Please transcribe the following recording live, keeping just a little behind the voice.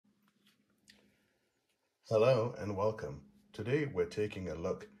Hello and welcome. Today we're taking a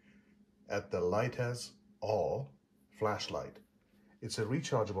look at the LitezAll Flashlight. It's a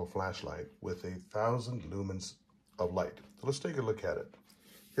rechargeable flashlight with 1,000 lumens of light. So let's take a look at it.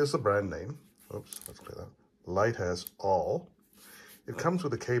 Here's the brand name. Oops, let's clear that. LitezAll. It comes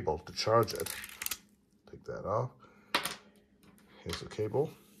with a cable to charge it. Take that off. Here's the cable.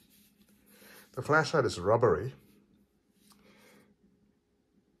 The flashlight is rubbery.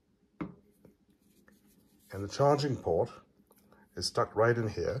 And the charging port is stuck right in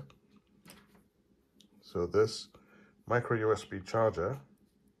here. So this micro USB charger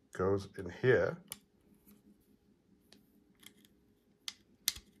goes in here.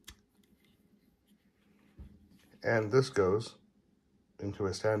 And this goes into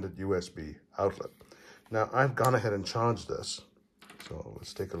a standard USB outlet. Now I've gone ahead and charged this. So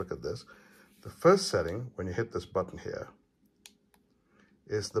let's take a look at this. The first setting, when you hit this button here,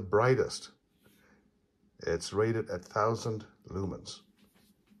 is the brightest. It's rated at 1,000 lumens.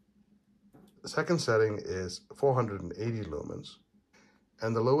 The second setting is 480 lumens,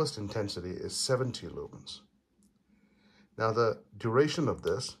 and the lowest intensity is 70 lumens. Now the duration of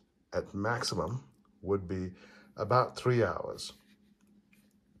this at maximum would be about 3 hours.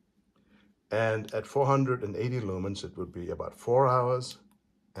 And at 480 lumens, it would be about 4 hours,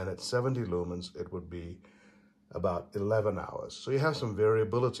 and at 70 lumens, it would be about 11 hours. So you have some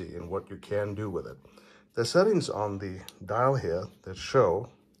variability in what you can do with it. The settings on the dial here that show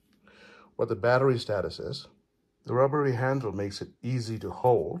what the battery status is. The rubbery handle makes it easy to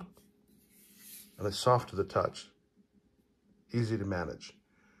hold, and it's soft to the touch, easy to manage.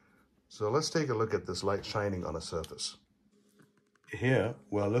 So let's take a look at this light shining on a surface. Here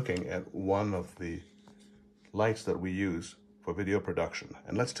we're looking at one of the lights that we use for video production.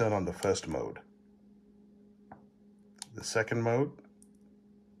 And let's turn on the first mode. The second mode.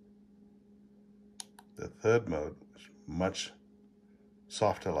 The third mode is much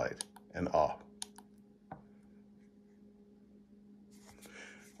softer light and off.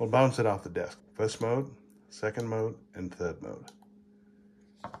 We'll bounce it off the desk. First mode, second mode, and third mode.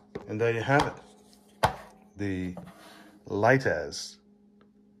 And there you have it. The LitezAll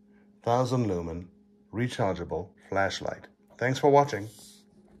 1,000 lumen rechargeable flashlight. Thanks for watching.